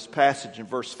outlined in this passage in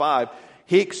verse 5.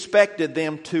 He expected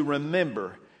them to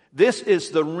remember. This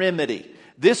is the remedy.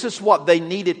 This is what they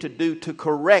needed to do to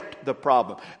correct the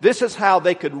problem. This is how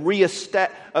they could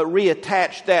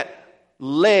reattach that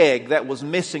leg that was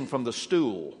missing from the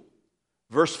stool.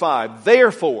 Verse 5,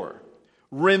 therefore,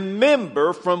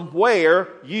 remember from where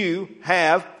you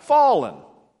have fallen.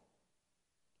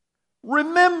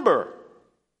 Remember.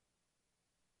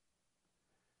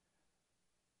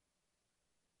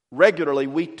 Regularly,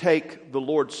 we take the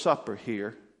Lord's Supper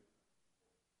here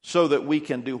so that we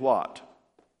can do what?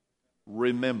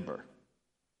 remember.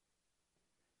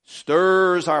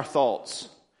 Stirs our thoughts.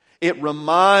 It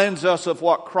reminds us of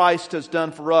what Christ has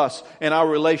done for us and our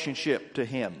relationship to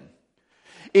Him.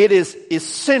 It is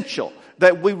essential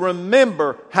that we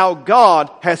remember how God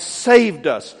has saved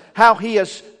us, how He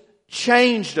has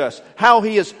changed us, how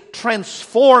He is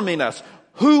transforming us,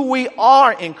 who we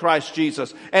are in Christ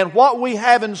Jesus, and what we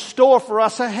have in store for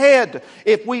us ahead.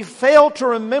 If we fail to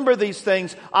remember these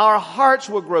things, our hearts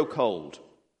will grow cold.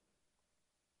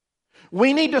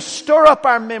 We need to stir up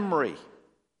our memory.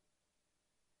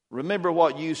 Remember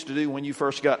what you used to do when you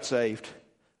first got saved.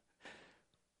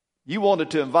 You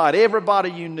wanted to invite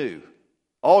everybody you knew,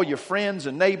 all your friends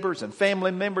and neighbors and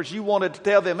family members. You wanted to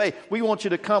tell them, hey, we want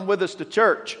you to come with us to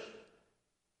church.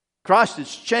 Christ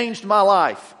has changed my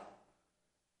life.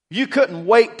 You couldn't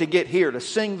wait to get here to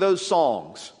sing those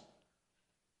songs.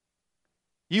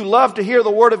 You loved to hear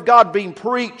the Word of God being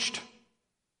preached.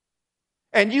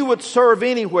 And you would serve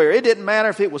anywhere. It didn't matter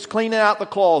if it was cleaning out the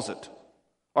closet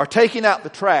or taking out the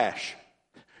trash.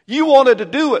 You wanted to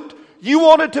do it. You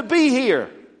wanted to be here.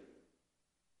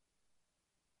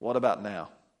 What about now?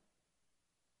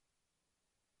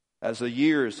 As the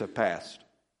years have passed,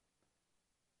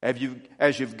 as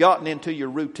you've gotten into your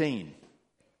routine,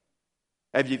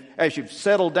 as you've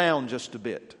settled down just a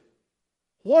bit,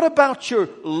 what about your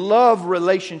love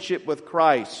relationship with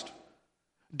Christ?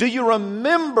 Do you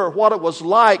remember what it was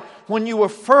like when you were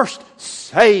first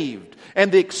saved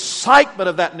and the excitement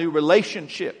of that new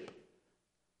relationship?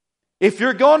 If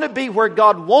you're going to be where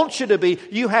God wants you to be,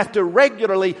 you have to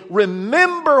regularly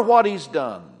remember what He's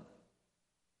done.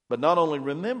 But not only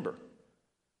remember,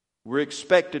 we're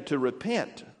expected to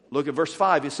repent. Look at verse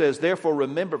 5. He says, therefore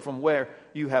remember from where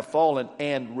you have fallen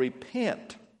and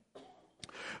repent.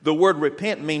 The word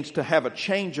repent means to have a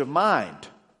change of mind.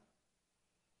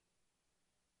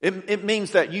 It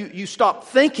means that you stop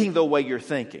thinking the way you're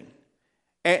thinking.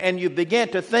 And you begin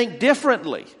to think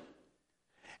differently.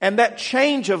 And that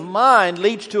change of mind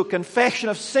leads to a confession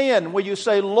of sin where you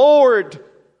say, Lord,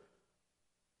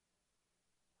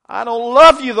 I don't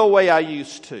love you the way I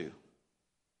used to.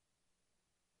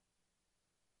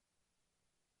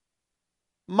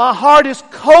 My heart is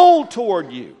cold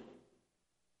toward you.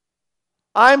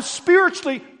 I'm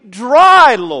spiritually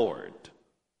dry, Lord.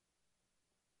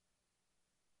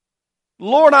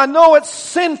 Lord, I know it's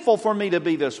sinful for me to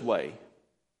be this way.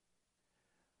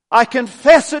 I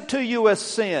confess it to you as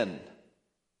sin.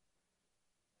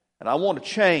 And I want to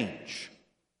change.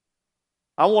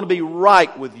 I want to be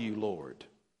right with you, Lord.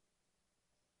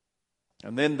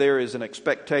 And then there is an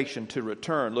expectation to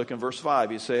return. Look in verse 5,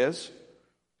 he says,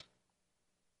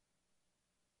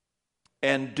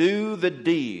 and do the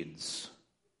deeds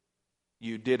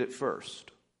you did at first.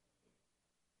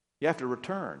 You have to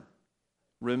return.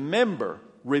 Remember,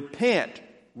 repent,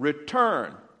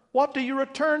 return. What do you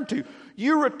return to?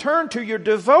 You return to your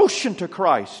devotion to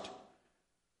Christ.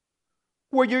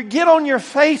 Where you get on your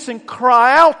face and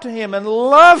cry out to Him and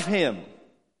love Him.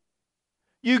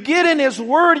 You get in His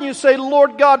Word and you say,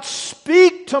 Lord God,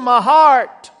 speak to my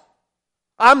heart.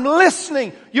 I'm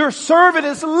listening. Your servant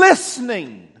is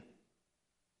listening.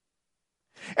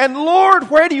 And Lord,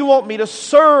 where do you want me to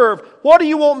serve? What do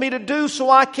you want me to do so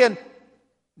I can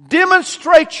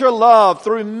demonstrate your love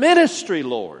through ministry,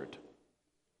 Lord?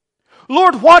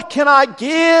 Lord, what can I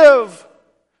give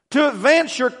to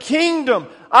advance your kingdom?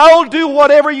 I'll do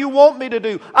whatever you want me to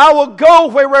do. I will go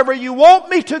wherever you want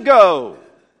me to go.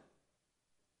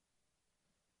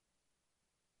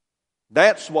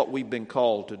 That's what we've been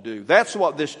called to do. That's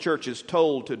what this church is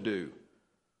told to do.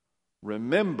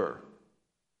 Remember.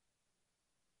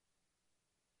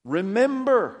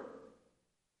 Remember.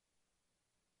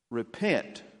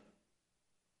 Repent.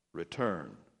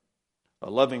 Return. A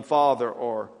loving father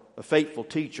or a faithful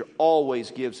teacher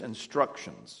always gives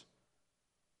instructions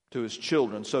to his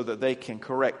children so that they can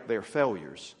correct their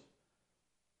failures.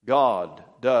 God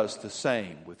does the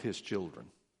same with His children.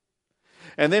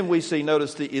 And then we see,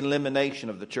 notice the elimination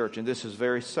of the church, and this is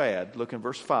very sad. Look in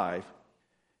verse 5.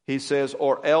 He says,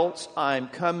 or else I'm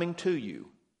coming to you.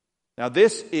 Now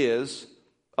this is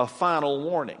a final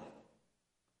warning.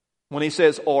 When he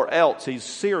says, or else, he's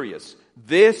serious.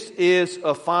 This is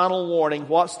a final warning.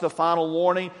 What's the final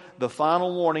warning? The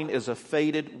final warning is a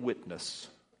fated witness.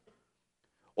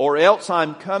 Or else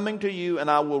I'm coming to you and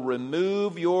I will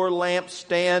remove your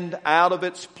lampstand out of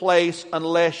its place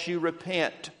unless you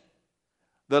repent.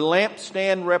 The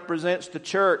lampstand represents the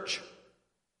church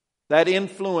that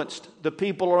influenced the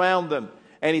people around them.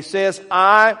 And he says,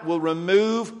 I will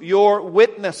remove your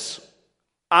witness.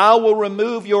 I will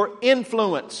remove your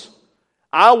influence.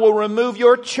 I will remove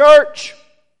your church.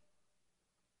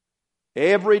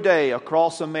 Every day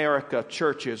across America,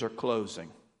 churches are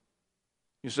closing.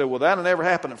 You say, well, that'll never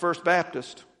happen at First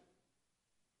Baptist.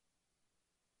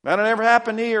 That'll never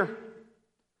happen here.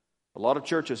 A lot of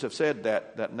churches have said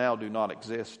that now do not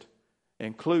exist,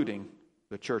 including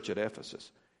the church at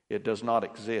Ephesus. It does not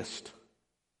exist.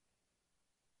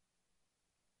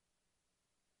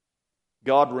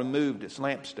 God removed its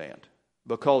lampstand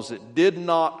because it did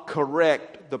not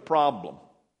correct the problem.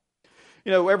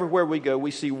 You know, everywhere we go,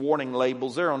 we see warning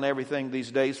labels. They're on everything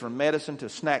these days, from medicine to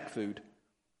snack food.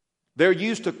 They're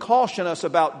used to caution us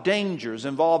about dangers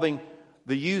involving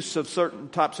the use of certain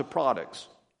types of products.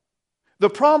 The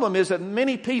problem is that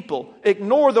many people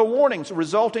ignore the warnings,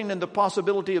 resulting in the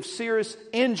possibility of serious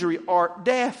injury or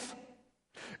death.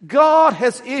 God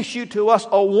has issued to us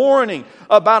a warning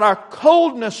about our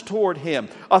coldness toward Him.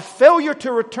 A failure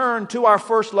to return to our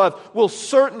first love will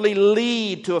certainly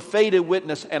lead to a faded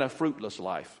witness and a fruitless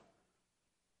life.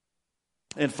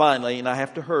 And finally, and I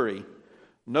have to hurry,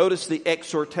 notice the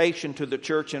exhortation to the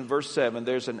church in verse 7.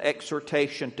 There's an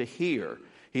exhortation to hear.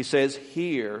 He says,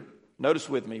 hear. Notice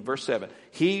with me, verse 7.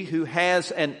 He who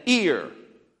has an ear,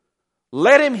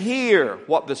 let him hear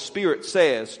what the Spirit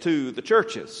says to the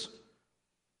churches.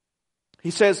 He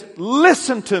says,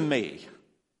 listen to me.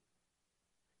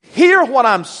 Hear what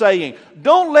I'm saying.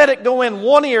 Don't let it go in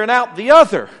one ear and out the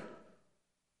other.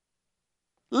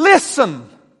 Listen.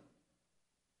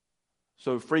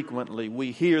 So frequently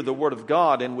we hear the Word of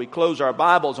God and we close our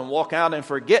Bibles and walk out and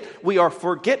forget. We are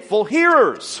forgetful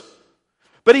hearers.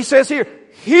 But he says here,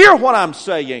 hear what I'm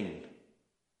saying.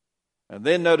 And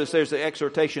then notice there's the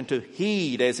exhortation to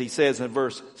heed, as he says in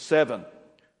verse 7.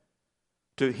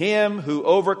 To him who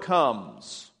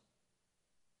overcomes,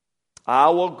 I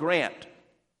will grant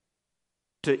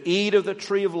to eat of the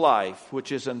tree of life,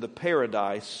 which is in the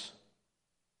paradise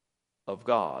of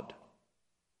God.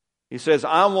 He says,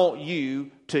 I want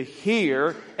you to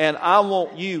hear, and I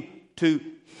want you to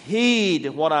heed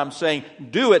what I'm saying.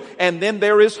 Do it. And then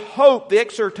there is hope, the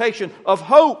exhortation of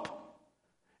hope.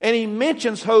 And he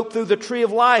mentions hope through the tree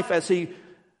of life, as he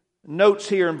notes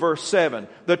here in verse 7.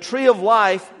 The tree of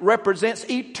life represents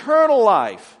eternal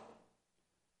life.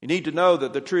 You need to know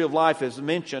that the tree of life is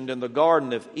mentioned in the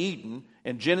Garden of Eden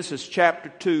in Genesis chapter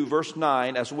 2, verse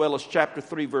 9, as well as chapter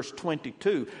 3, verse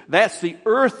 22. That's the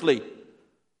earthly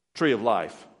tree of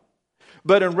life.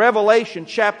 But in Revelation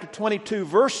chapter 22,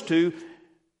 verse 2,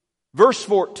 verse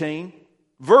 14,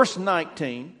 verse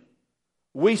 19,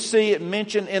 we see it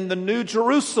mentioned in the New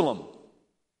Jerusalem.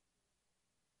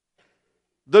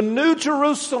 The New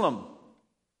Jerusalem.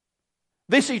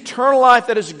 This eternal life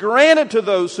that is granted to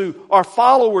those who are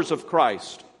followers of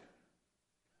Christ.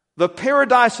 The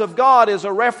paradise of God is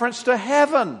a reference to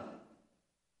heaven.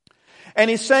 And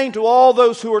he's saying to all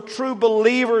those who are true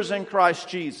believers in Christ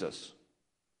Jesus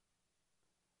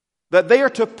that they are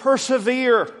to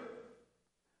persevere.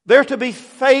 They're to be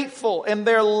faithful in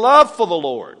their love for the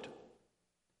Lord,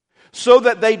 so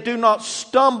that they do not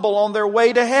stumble on their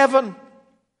way to heaven,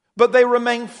 but they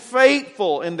remain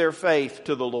faithful in their faith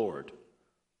to the Lord.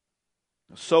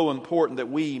 It's so important that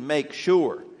we make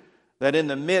sure that in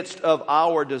the midst of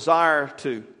our desire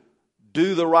to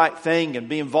do the right thing and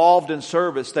be involved in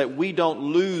service, that we don't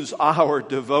lose our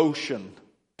devotion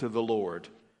to the Lord.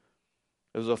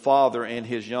 There was a father and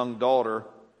his young daughter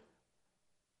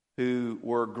who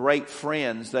were great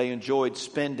friends. They enjoyed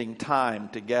spending time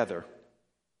together.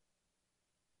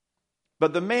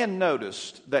 But the man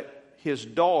noticed that his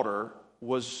daughter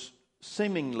was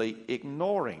seemingly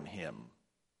ignoring him.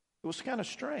 It was kind of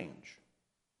strange.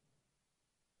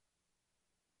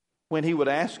 When he would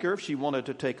ask her if she wanted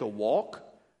to take a walk,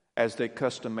 as they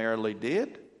customarily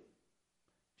did,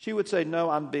 she would say, "No,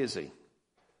 I'm busy."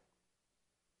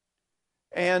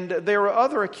 And there were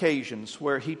other occasions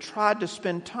where he tried to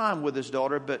spend time with his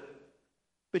daughter, but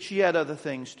she had other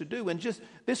things to do. And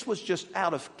this was just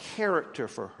out of character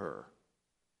for her.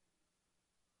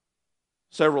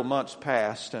 Several months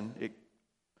passed, and it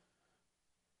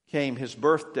came his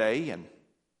birthday, and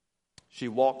she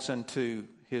walks into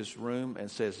his room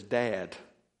and says, "Dad,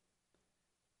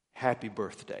 happy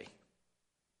birthday,"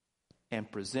 and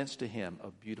presents to him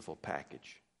a beautiful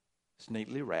package. It's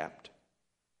neatly wrapped,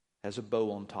 has a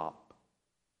bow on top.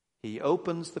 He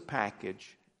opens the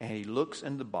package and he looks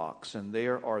in the box, and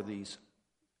there are these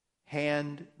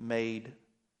handmade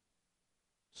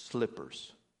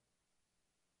slippers.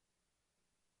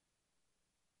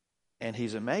 And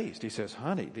he's amazed. He says,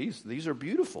 "Honey, these are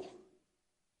beautiful.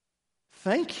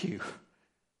 Thank you.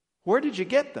 Where did you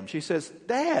get them?" She says,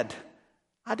 "Dad,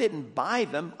 I didn't buy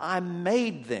them. I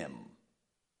made them."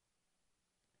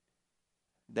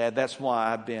 Dad, that's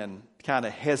why I've been kind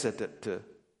of hesitant to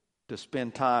to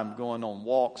spend time going on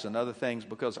walks and other things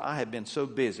because I have been so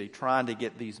busy trying to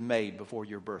get these made before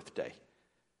your birthday.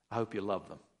 I hope you love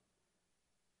them.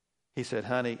 He said,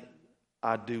 honey,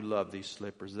 I do love these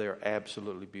slippers. They're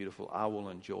absolutely beautiful. I will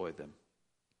enjoy them.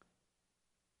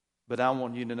 But I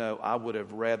want you to know I would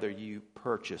have rather you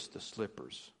purchase the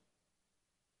slippers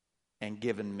and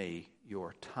given me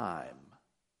your time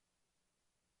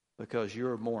because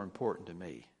you're more important to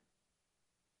me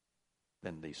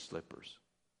than these slippers.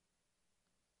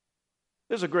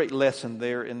 There's a great lesson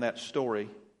there in that story.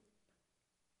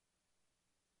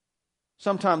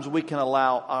 Sometimes we can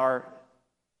allow our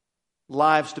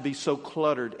lives to be so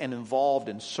cluttered and involved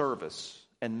in service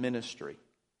and ministry.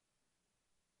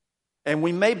 And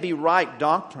we may be right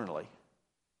doctrinally,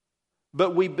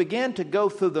 but we begin to go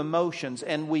through the motions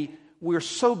and we're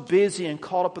so busy and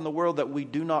caught up in the world that we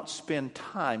do not spend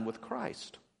time with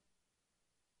Christ.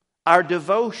 Our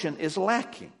devotion is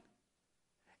lacking.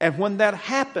 And when that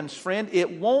happens, friend,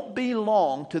 it won't be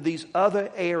long till these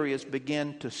other areas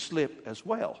begin to slip as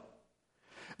well.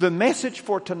 The message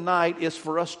for tonight is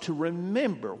for us to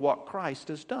remember what Christ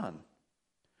has done,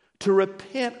 to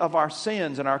repent of our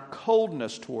sins and our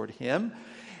coldness toward Him,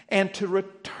 and to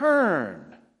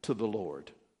return to the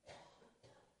Lord.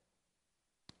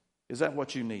 Is that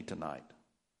what you need tonight?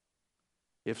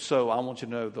 If so, I want you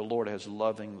to know the Lord has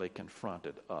lovingly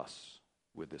confronted us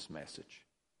with this message.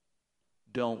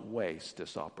 Don't waste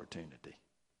this opportunity.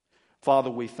 Father,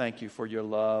 we thank you for your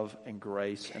love and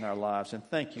grace in our lives, and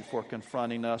thank you for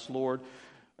confronting us, Lord.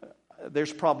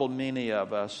 There's probably many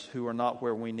of us who are not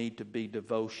where we need to be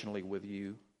devotionally with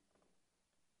you,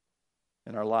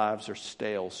 and our lives are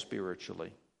stale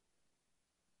spiritually.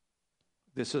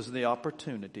 This is the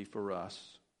opportunity for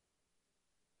us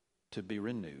to be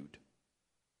renewed.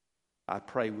 I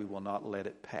pray we will not let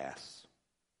it pass.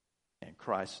 In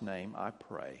Christ's name I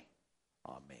pray.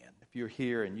 Amen. If you're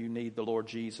here and you need the Lord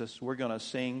Jesus, we're going to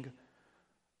sing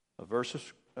a verse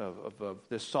of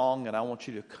this song, and I want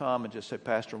you to come and just say,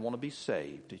 Pastor, I want to be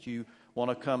saved. If you want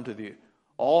to come to the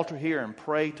altar here and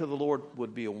pray to the Lord,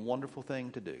 would be a wonderful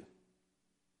thing to do.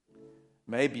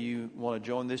 Maybe you want to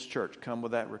join this church, come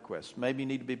with that request. Maybe you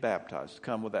need to be baptized,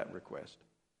 come with that request.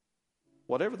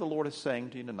 Whatever the Lord is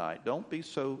saying to you tonight, don't be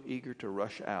so eager to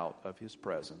rush out of His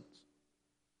presence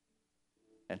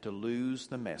and to lose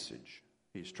the message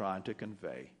He's trying to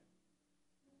convey.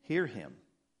 Hear Him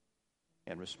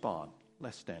and respond.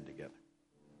 Let's stand together.